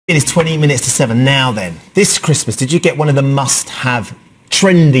It is 20 minutes to 7 now then. This Christmas, did you get one of the must-have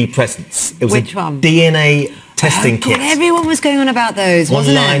trendy presents? It was Which one? DNA testing kit. Everyone was going on about those,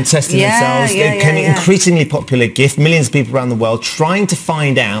 wasn't it? Online testing themselves. It became an increasingly popular gift. Millions of people around the world trying to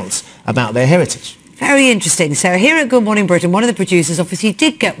find out about their heritage. Very interesting. So here at Good Morning Britain, one of the producers obviously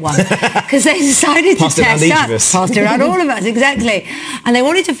did get one because they decided to test us. Passed it around all of us, exactly. And they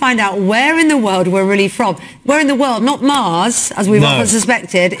wanted to find out where in the world we're really from. Where in the world, not Mars, as we've often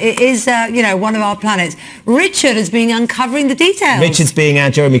suspected. It is, you know, one of our planets. Richard has been uncovering the details. Richard's being our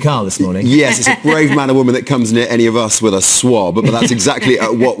Jeremy Kyle this morning. Yes, it's a brave man or woman that comes near any of us with a swab, but that's exactly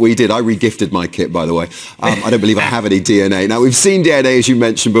what we did. I re-gifted my kit, by the way. I don't believe I have any DNA. Now, we've seen DNA, as you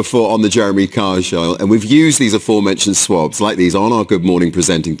mentioned before, on the Jeremy Kyle show, and we've used these aforementioned swabs like these on our Good Morning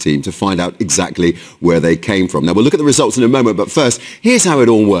presenting team to find out exactly where they came from. Now, we'll look at the results in a moment, but first, here's how it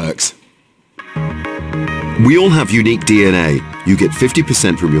all works. We all have unique DNA. You get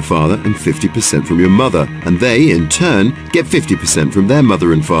 50% from your father and 50% from your mother, and they, in turn, get 50% from their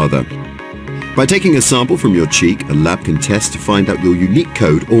mother and father. By taking a sample from your cheek, a lab can test to find out your unique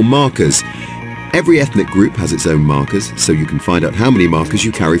code or markers. Every ethnic group has its own markers, so you can find out how many markers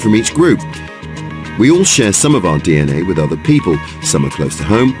you carry from each group. We all share some of our DNA with other people. Some are close to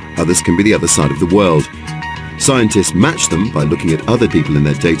home, others can be the other side of the world. Scientists match them by looking at other people in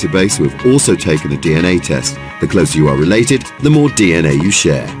their database who have also taken a DNA test. The closer you are related, the more DNA you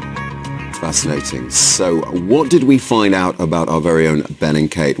share. Fascinating. So what did we find out about our very own Ben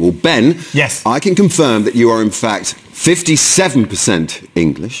and Kate? Well, Ben, yes, I can confirm that you are in fact 57%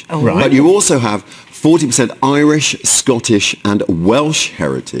 English, but you also have 40% Irish, Scottish and Welsh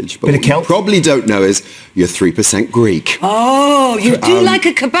heritage. But what you probably don't know is you're 3% Greek. Oh, you do like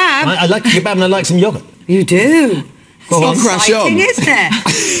a kebab? I like a kebab and I like some yoghurt. You do? I'll crash on. Isn't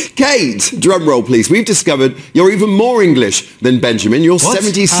it? Kate, drum roll please. We've discovered you're even more English than Benjamin. You're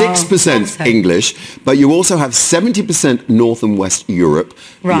 76% English, but you also have 70% North and West Europe.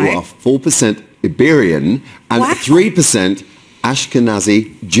 Right. You are 4% Iberian and 3%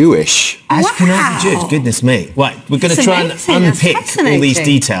 Ashkenazi Jewish. Ashkenazi Jewish, goodness me. Right, we're going to try and unpick all these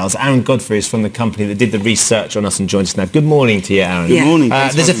details. Aaron Godfrey is from the company that did the research on us and joins us now. Good morning to you, Aaron. Good morning.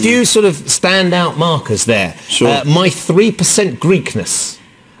 There's a few sort of standout markers there. Sure. My 3% Greekness.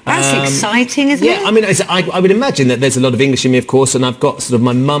 That's exciting, isn't it? Yeah, I mean, I would imagine that there's a lot of English in me, of course, and I've got sort of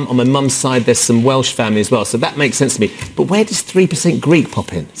my mum, on my mum's side, there's some Welsh family as well, so that makes sense to me. But where does 3% Greek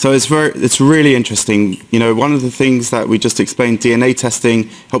pop in? So it's really interesting. You know, one of the things that we just explained, DNA testing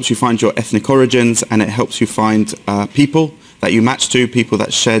helps you find your ethnic origins, and it helps you find people that you match to, people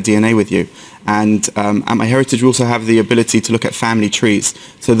that share DNA with you. And at MyHeritage, we also have the ability to look at family trees.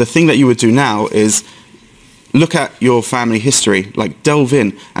 So the thing that you would do now is look at your family history, like delve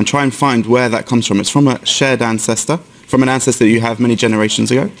in and try and find where that comes from. It's from a shared ancestor, from an ancestor that you have many generations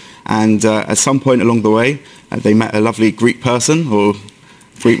ago. And at some point along the way, they met a lovely Greek person or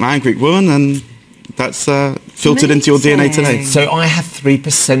Greek man, Greek woman, and that's filtered into your DNA today. So I have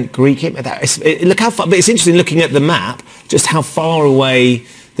 3% Greek. Look how far, but it's interesting looking at the map, just how far away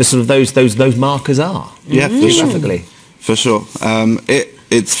the sort of those markers are. Yeah, geographically. For sure.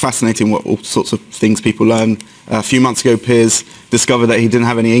 It's fascinating what all sorts of things people learn. A few months ago, Piers discovered that he didn't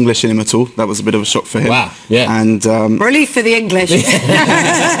have any English in him at all. That was a bit of a shock for him. Wow, yeah. And relief for the English.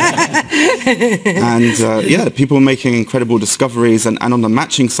 And yeah, people are making incredible discoveries, and on the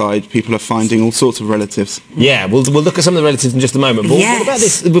matching side, people are finding all sorts of relatives. Yeah, we'll look at some of the relatives in just a moment. But what about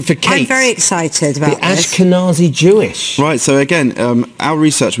this for Kate? I'm very excited about this. Ashkenazi Jewish. Right, so again, our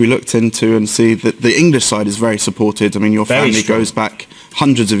research, we looked into and see that the English side is very supported. I mean, your family goes back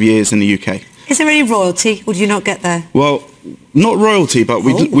hundreds of years in the UK. Is there any royalty, or do you not get there? Well, not royalty, but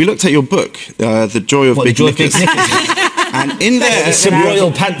we looked at your book, The Joy of Big Knickers. And in there, there's some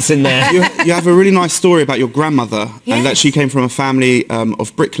royal pants in there. You have a really nice story about your grandmother, and that she came from a family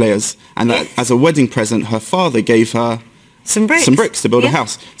of bricklayers, and that as a wedding present, her father gave her some bricks to build a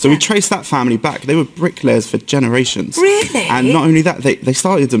house. So we traced that family back. They were bricklayers for generations. Really? And not only that, they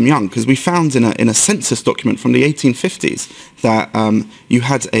started them young, because we found in a census document from the 1850s that you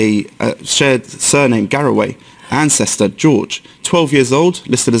had a shared surname, Garraway, ancestor, George, 12 years old,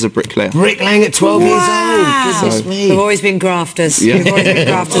 listed as a bricklayer. Bricklaying at 12 years old. Goodness me. We've always been grafters. Yeah. We've always been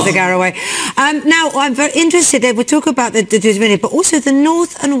grafters, the Garraway. Now, I'm very interested, we'll talk about the Jews, but also the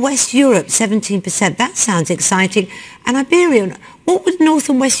North and West Europe, 17%. That sounds exciting. And Iberian, what would North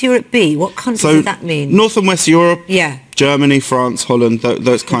and West Europe be? What countries would that mean? North and West Europe, Germany, France, Holland,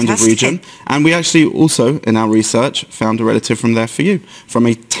 those kind of region. And we actually also, in our research, found a relative from there for you, from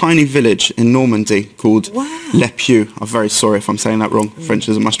a tiny village in Normandy called Les Pieux. I'm very sorry if I'm saying that wrong. French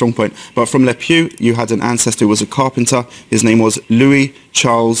isn't my strong point. But from Les Pieux, you had an ancestor who was a carpenter. His name was Louis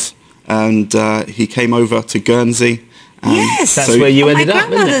Charles, and he came over to Guernsey. Yes, that's where you ended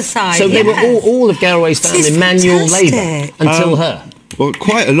up, isn't it? Side, so they were all of Garraway's family manual labour until her. Well,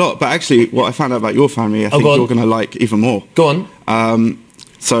 quite a lot, but actually what I found out about your family, I think you're going to like even more. Go on.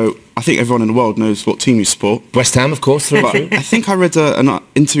 So I think everyone in the world knows what team you support. West Ham, of course. But I think I read an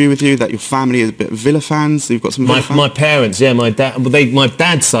interview with you that your family is a bit of Villa fans. You've got some Villa fans? My parents, yeah, my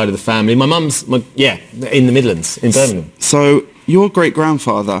dad's side of the family. My mum's, in the Midlands, in Birmingham. So your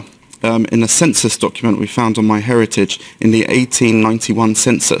great-grandfather, in a census document we found on MyHeritage in the 1891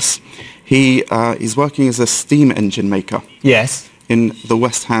 census, he's working as a steam engine maker. Yes. In the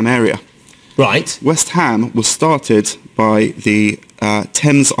West Ham area. Right. West Ham was started by the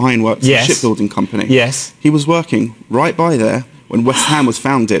Thames Ironworks Shipbuilding Company. Yes. He was working right by there when West Ham was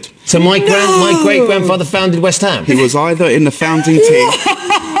founded. So my great-grandfather founded West Ham? He was either in the founding team,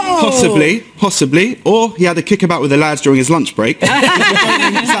 possibly, or he had a kickabout with the lads during his lunch break. We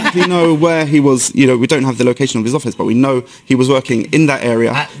don't exactly know where he was, we don't have the location of his office, but we know he was working in that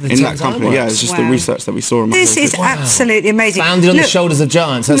area, in that company. Yeah, it's just the research that we saw. This is absolutely amazing. Founded on the shoulders of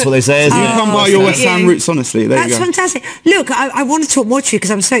giants, that's what they say, isn't it? You come by your West Ham roots, honestly. There you go. That's fantastic. Look, I want to talk more to you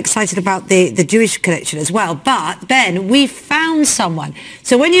because I'm so excited about the Jewish connection as well. But, Ben, we found someone.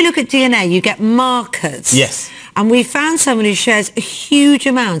 So when you look at DNA, you get markers. Yes. And we found someone who shares a huge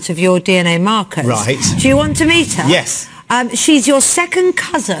amount of your DNA markers. Right. Do you want to meet her? Yes. She's your second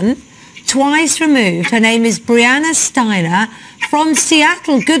cousin, twice removed. Her name is Brianna Steiner from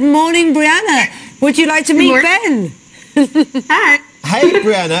Seattle. Good morning, Brianna. Would you like to meet Ben? Hi. Hey,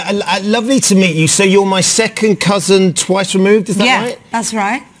 Brianna. Lovely to meet you. So you're my second cousin, twice removed, is that right? Yeah, that's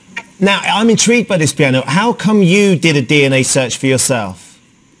right. Now, I'm intrigued by this, Brianna. How come you did a DNA search for yourself?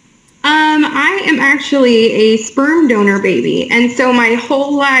 I am actually a sperm donor baby, and so my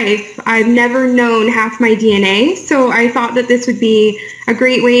whole life I've never known half my DNA, so I thought that this would be a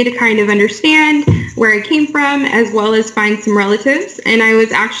great way to kind of understand where I came from as well as find some relatives, and I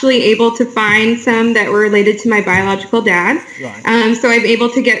was actually able to find some that were related to my biological dad. Right. So I'm able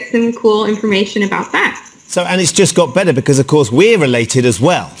to get some cool information about that. So, and it's just got better because, of course, we're related as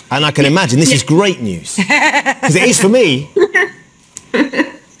well, and I can imagine this is great news, because it is for me.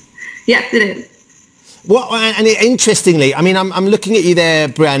 Yes, it is. Well, and interestingly, I mean, I'm looking at you there,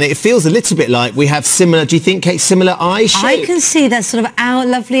 Brianna. It feels a little bit like we have similar, do you think, Kate, similar eye shape? I can see that sort of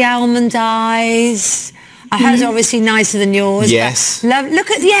lovely almond eyes. Hers are obviously nicer than yours. Yes. Look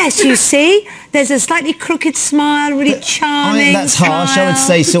at, yes, you see? There's a slightly crooked smile, really charming that's harsh. I would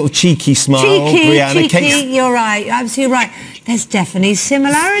say sort of cheeky smile. Brianna. Cheeky, you're right. Absolutely right. There's definitely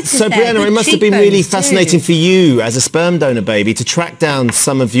similarities So, there. Brianna, it must have been really fascinating for you as a sperm donor baby to track down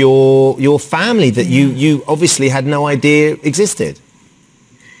some of your family that you obviously had no idea existed.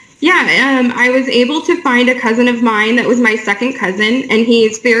 Yeah, I was able to find a cousin of mine that was my second cousin, and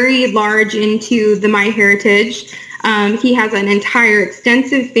he's very large into the MyHeritage. He has an entire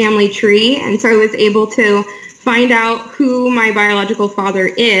extensive family tree, and so I was able to find out who my biological father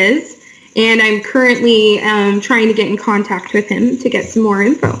is, and I'm currently trying to get in contact with him to get some more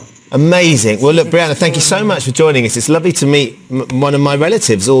info. Amazing. Well, look, Brianna, thank you so much for joining us. It's lovely to meet one of my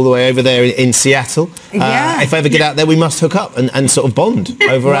relatives all the way over there in Seattle. If I ever get out there, we must hook up and sort of bond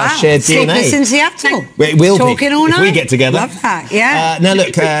over our shared DNA. Sleepless in Seattle. It will Talking be all night. if we get together. Love that, yeah. Now,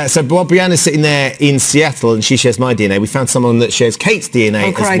 look, so while Brianna's sitting there in Seattle and she shares my DNA, we found someone that shares Kate's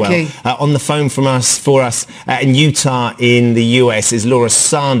DNA as well. On the phone for us in Utah in the US is Laura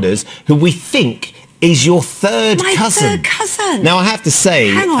Sanders, who we think is your third cousin. My third cousin. Now, I have to say...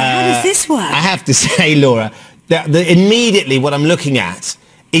 Hang on, how does this work? I have to say, Laura, that immediately what I'm looking at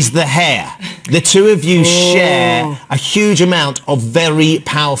is the hair. The two of you share a huge amount of very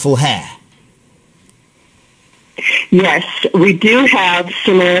powerful hair. Yes, we do have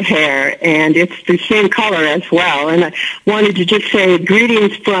similar hair, and it's the same color as well. And I wanted to just say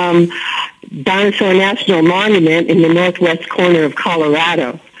greetings from Dinosaur National Monument in the northwest corner of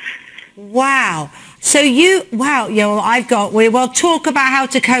Colorado. Wow. So we'll talk about how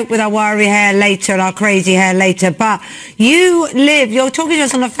to cope with our wiry hair later and our crazy hair later, but you're talking to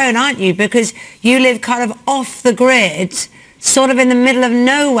us on the phone, aren't you? Because you live kind of off the grid, sort of in the middle of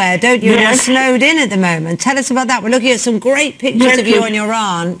nowhere, don't you? Yes. You're snowed in at the moment. Tell us about that. We're looking at some great pictures of you on your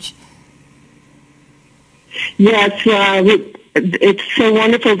ranch. Yes, it's so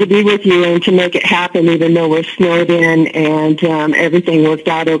wonderful to be with you and to make it happen, even though we're snowed in, and everything worked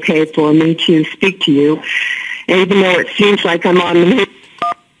out okay for me to speak to you. even though it seems like I'm on the move.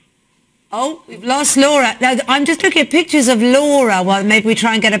 Oh, we've lost Laura. Now, I'm just looking at pictures of Laura. Well, maybe we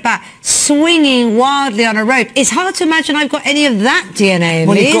try and get her back. Swinging wildly on a rope. It's hard to imagine I've got any of that DNA in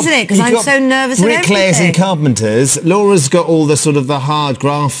me, isn't it? Because I'm so nervous of everything. Bricklayers and carpenters. Laura's got all the sort of the hard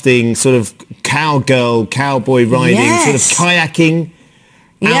grafting, sort of cowgirl, cowboy riding, sort of kayaking.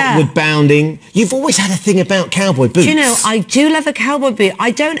 Outward bounding. You've always had a thing about cowboy boots. Do you know, I do love a cowboy boot. I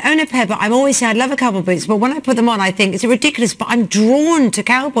don't own a pair, but I'm always saying I love a cowboy boots. But when I put them on, I think it's ridiculous, but I'm drawn to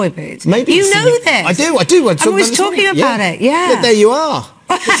cowboy boots. Maybe you know this. I do. I'm always talking about it, Look, there you are.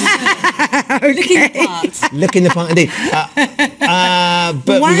 Looking the part. Looking the part indeed.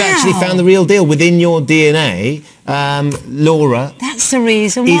 But we've actually found the real deal within your DNA. Laura. That's the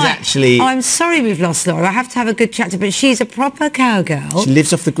reason why. Is actually. Oh, I'm sorry we've lost Laura. I have to have a good chat to her, but she's a proper cowgirl. She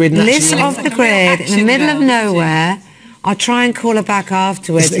lives off the grid. Lives off the grid in the middle of nowhere. I'll try and call her back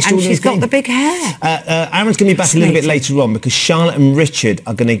afterwards, and she's got the big hair. Aaron's going to be back a little bit later on because Charlotte and Richard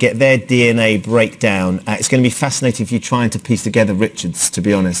are going to get their DNA breakdown. It's going to be fascinating for you trying to piece together Richard's, to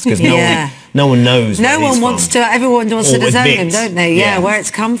be honest, because no one knows. Everyone wants to disown him, don't they? Yeah, where it's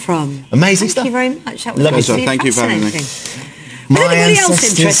come from. Amazing stuff. Thank you very much. That was lovely. Thank you for having me. Was anybody else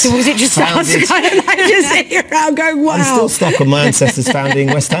interested, or was it just us kind of like just sitting around going, wow? I'm still stuck on my ancestors founding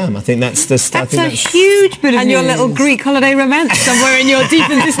West Ham. I think that's the stuff. That's a huge bit of And your little Greek holiday romance somewhere in your deep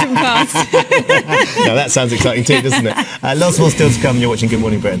and distant past. No, that sounds exciting too, doesn't it? Lots more still to come. You're watching Good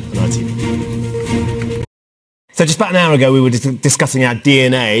Morning Britain on ITV. So just about an hour ago we were discussing our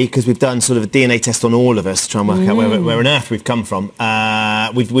DNA because we've done sort of a DNA test on all of us to try and work out where on earth we've come from.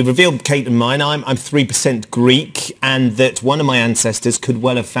 We've revealed Kate and mine. I'm 3% Greek, and that one of my ancestors could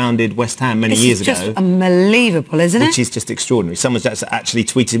well have founded West Ham many years ago. It's just unbelievable, isn't it? Which is just extraordinary. Someone's actually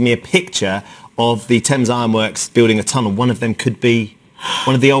tweeted me a picture of the Thames Ironworks building a tunnel. One of them could be...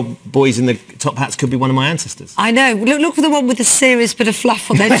 One of the old boys in the top hats could be one of my ancestors. I know. Look for the one with the serious bit of fluff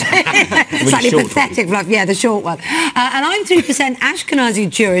on their slightly pathetic fluff. Yeah, the short one. And I'm 3% Ashkenazi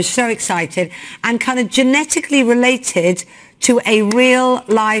Jewish, so excited, and kind of genetically related to a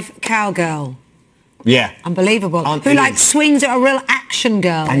real-life cowgirl. Yeah. Unbelievable. Who like swings at a real action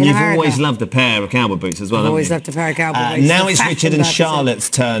girl and in you've America. Always loved a pair of cowboy boots as well, I've always loved a pair of cowboy boots. Now it's Richard and Charlotte's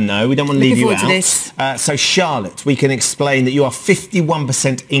turn, though. We don't want to leave you out. So Charlotte, we can explain that you are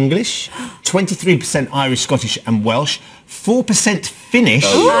 51% English, 23% Irish, Scottish and Welsh, 4% Finnish.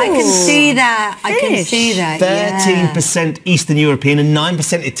 Oh. I can see that. I can see that. 13% Eastern European and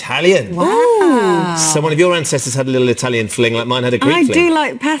 9% Italian. Wow. So one of your ancestors had a little Italian fling like mine had a Greek fling. I do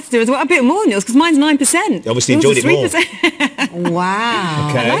like pasta as well. A bit more than yours because mine's 9%. You obviously enjoyed it more. Wow.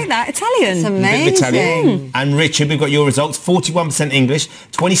 Okay. I like that. Italian. It's amazing. Italian. And Richard, we've got your results. 41% English,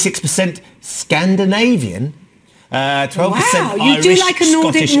 26% Scandinavian, 12% wow, you Irish, do like a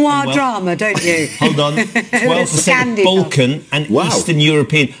Nordic Scottish noir drama, don't you? Hold on. 12% Balkan and Eastern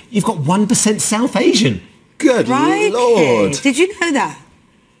European. You've got 1% South Asian. Good Lord. Did you know that?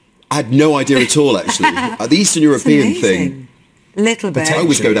 I had no idea at all, actually. The Eastern European thing. Little bit. I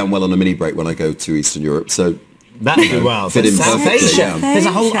always go down well on a mini break when I go to Eastern Europe, so... That'd be wild. Fit in South Asia. There's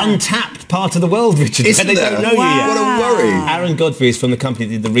a whole untapped part of the world, Richard. Isn't they don't know you yet. What a worry. Aaron Godfrey is from the company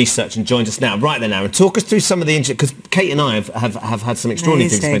that did the research and joins us now. Right then, Aaron, talk us through some of the... Because Kate and I have had some extraordinary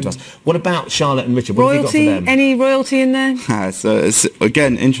things explained to us. What about Charlotte and Richard? What royalty? Have you got for them? Any royalty in there? So it's,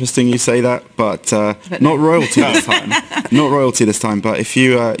 again, interesting you say that, but not royalty this time. Not royalty this time, but if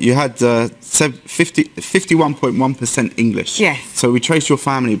you had 51.1% English. Yes. So we traced your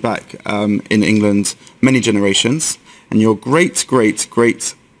family back in England many generations, and your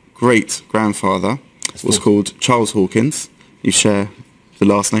great-great-great-great-grandfather was called Charles Hawkins. You share the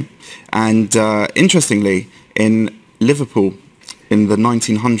last name. And interestingly, in Liverpool in the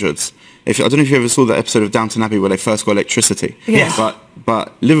 1900s, I don't know if you ever saw that episode of Downton Abbey where they first got electricity. Yes.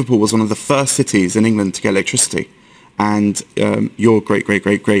 But Liverpool was one of the first cities in England to get electricity. And your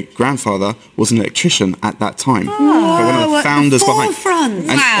great-great-great-great-grandfather was an electrician at that time. Oh, one of the founders behind. And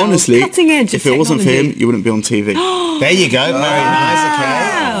wow, honestly, cutting edge if it wasn't for him, you wouldn't be on TV. There you go. Very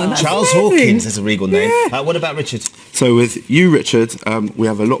nice. Okay. Charles Hawkins is a regal name. Yeah. What about Richard? So with you, Richard, we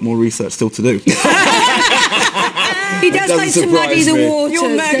have a lot more research still to do. He does like to muddy the waters.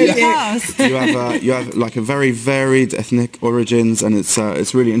 You're murky past. You have like a very varied ethnic origins, and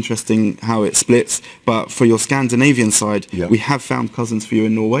it's really interesting how it splits. But for your Scandinavian side, we have found cousins for you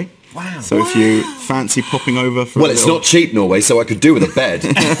in Norway. Wow. So if you fancy popping over for Well, it's not cheap, Norway, so I could do with a bed.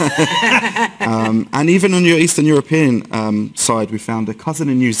 And even on your Eastern European side, we found a cousin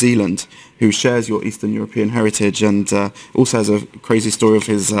in New Zealand who shares your Eastern European heritage and also has a crazy story of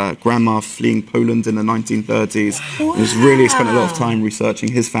his grandma fleeing Poland in the 1930s. Wow. He's really spent a lot of time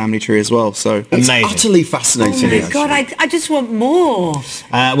researching his family tree as well. So it's utterly fascinating. Oh my God, I just want more.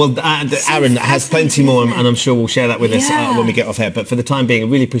 Aaron has plenty more, and I'm sure we'll share that with us when we get off here. But for the time being, I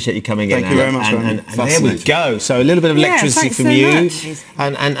really appreciate you coming in. Thank you very much. And there we go. So a little bit of electricity from you,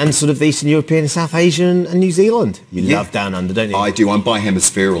 and sort of the Eastern European, South Asian, and New Zealand. You love Down Under, don't you? I do. I'm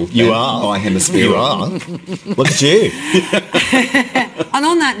bi-hemispherical. You are. Bi-hemispherical. You are. Look at you. And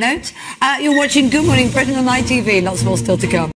on that note, you're watching Good Morning Britain on ITV. Lots more still to come.